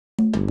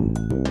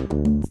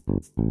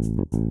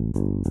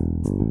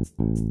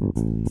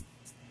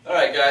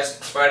Alright guys,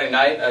 it's Friday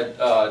night.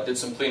 I did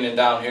some cleaning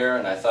down here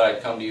and I thought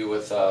I'd come to you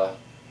with a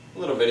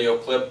little video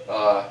clip.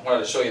 I wanted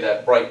to show you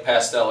that bright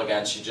pastel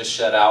again. She just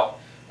shed out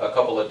a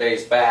couple of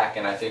days back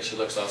and I think she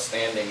looks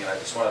outstanding, and I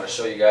just wanted to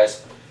show you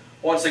guys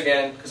once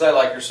again because I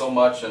like her so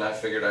much and I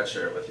figured I'd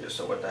share it with you.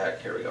 So what the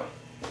heck, here we go.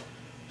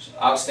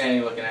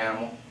 Outstanding looking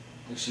animal.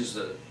 I think she's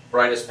the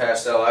brightest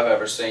pastel I've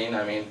ever seen.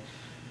 I mean,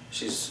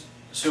 she's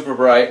super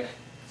bright.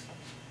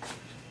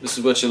 This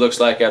is what she looks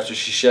like after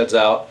she sheds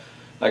out.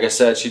 Like I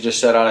said, she just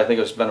shed out, I think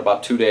it's been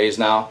about 2 days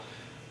now.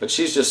 But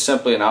she's just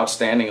simply an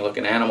outstanding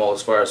looking animal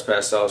as far as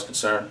pastel is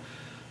concerned.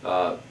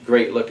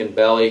 Great looking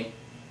belly,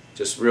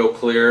 just real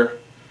clear.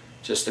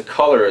 Just the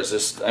color is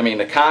just, I mean,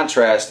 the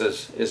contrast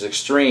is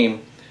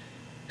extreme,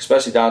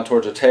 especially down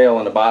towards the tail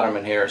and the bottom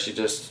in here. She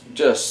just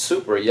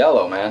super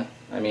yellow, man.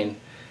 I mean,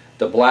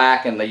 the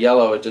black and the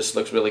yellow, it just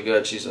looks really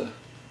good. She's a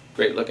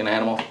great looking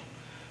animal.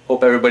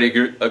 Hope everybody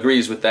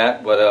agrees with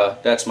that,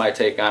 but that's my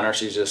take on her.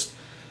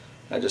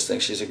 I just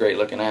think she's a great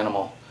looking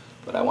animal,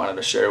 but I wanted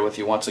to share it with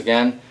you once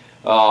again.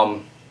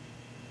 I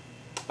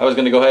was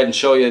going to go ahead and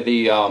show you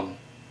the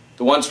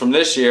ones from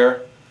this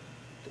year,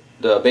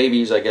 the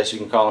babies, I guess you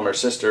can call them, her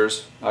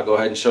sisters. I'll go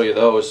ahead and show you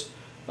those.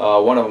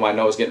 One of them I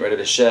know is getting ready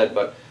to shed,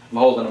 but I'm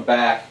holding them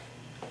back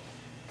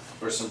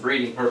for some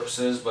breeding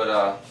purposes,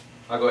 but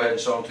I'll go ahead and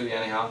show them to you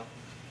anyhow.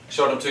 I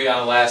showed them to you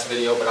on the last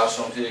video, but I'll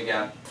show them to you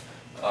again.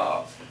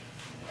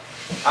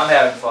 I'm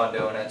having fun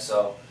doing it,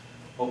 so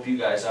hope you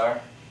guys are.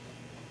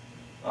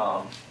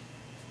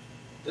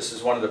 This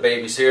is one of the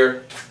babies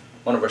here,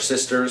 one of her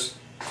sisters.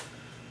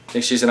 I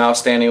think she's an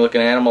outstanding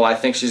looking animal. I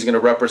think she's going to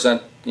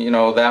represent, you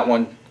know, that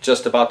one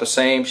just about the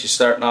same. She's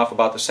starting off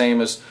about the same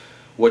as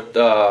what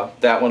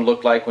that one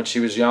looked like when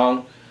she was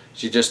young.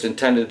 She just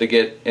intended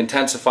to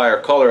intensify her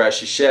color as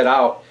she shed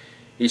out.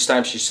 Each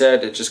time she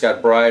shed, it just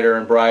got brighter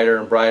and brighter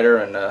and brighter,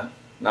 and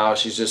now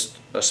she's just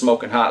a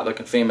smoking hot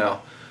looking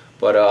female.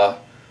 But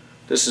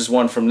this is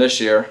one from this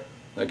year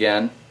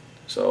again.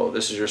 So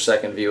this is your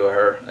second view of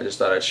her. I just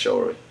thought I'd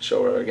show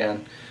her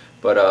again.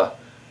 But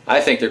I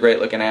think they're great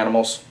looking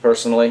animals,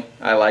 personally.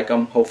 I like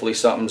them. Hopefully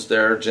something's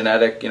there,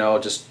 genetic, you know,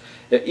 just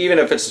even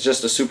if it's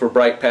just a super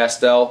bright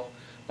pastel.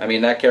 I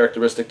mean, that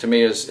characteristic to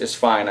me is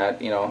fine.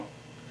 You know,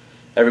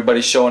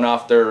 everybody's showing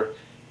off their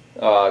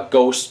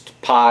ghost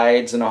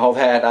pieds and all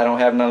that. I don't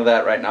have none of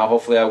that right now.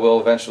 Hopefully I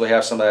will eventually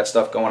have some of that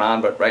stuff going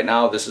on, but right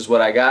now this is what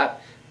I got.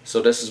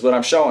 So this is what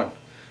I'm showing.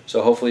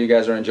 So hopefully you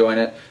guys are enjoying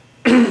it.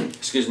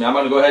 Excuse me. I'm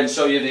going to go ahead and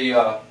show you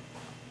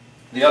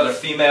the other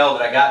female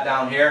that I got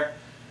down here.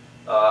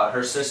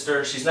 Her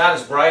sister. She's not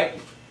as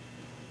bright.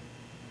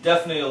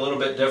 Definitely a little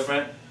bit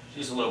different.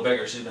 She's a little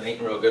bigger. She's been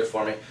eating real good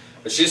for me.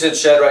 But she's in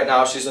shed right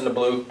now. She's in the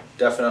blue,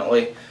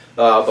 definitely.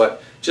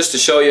 But just to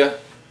show you,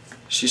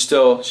 she's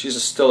still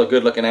a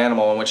good looking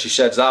animal, and when she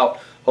sheds out,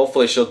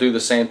 hopefully she'll do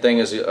the same thing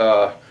as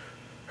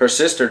her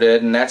sister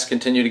did, and that's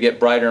continue to get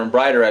brighter and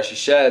brighter as she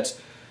sheds,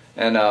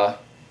 and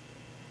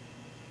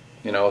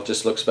you know, it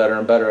just looks better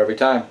and better every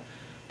time.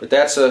 But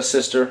that's a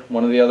sister,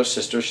 one of the other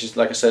sisters. She's,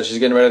 like I said, she's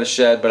getting ready to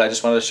shed, but I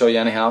just wanted to show you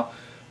anyhow.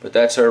 But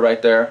that's her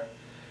right there.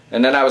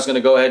 And then I was going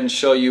to go ahead and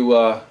show you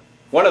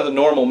one of the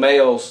normal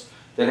males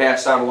that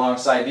hatched out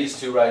alongside these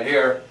two right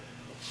here.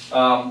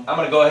 I'm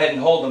going to go ahead and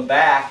hold them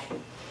back,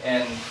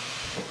 and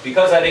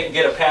because I didn't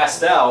get a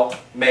pastel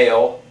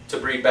male to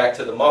breed back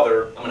to the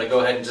mother, I'm going to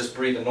go ahead and just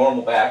breed the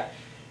normal back,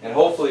 and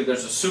hopefully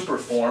there's a super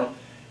form,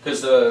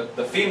 because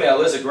the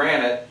female is a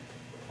granite.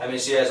 I mean,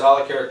 she has all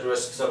the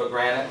characteristics of a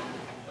granite.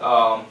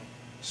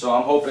 So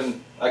I'm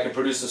hoping I can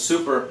produce a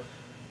super.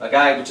 A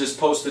guy just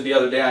posted the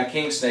other day on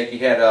King Snake, he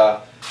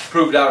had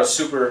proved out a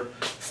super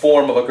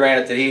form of a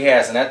granite that he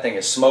has, and that thing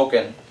is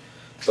smoking.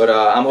 But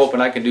I'm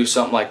hoping I can do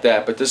something like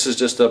that. But this is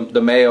just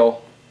the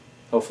male.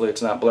 Hopefully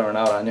it's not blurring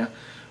out on you.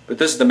 But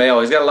this is the male.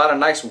 He's got a lot of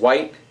nice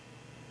white.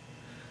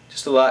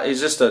 Just a lot.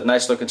 He's just a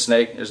nice looking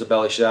snake. There's a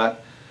belly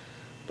shot.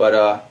 But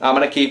I'm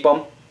going to keep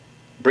him,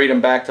 breed him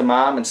back to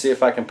mom, and see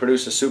if I can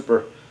produce a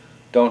super.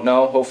 Don't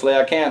know. Hopefully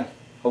I can.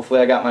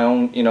 Hopefully I got my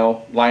own, you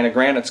know, line of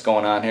granites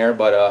going on here.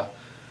 But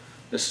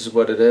this is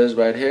what it is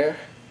right here.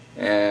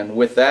 And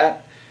with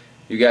that,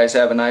 you guys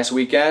have a nice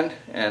weekend,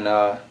 and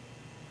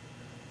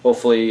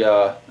hopefully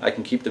I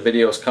can keep the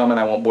videos coming.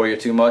 I won't bore you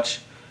too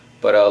much,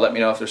 but let me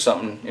know if there's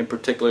something in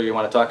particular you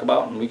want to talk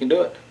about, and we can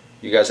do it.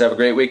 You guys have a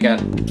great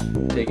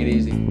weekend. Take it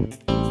easy.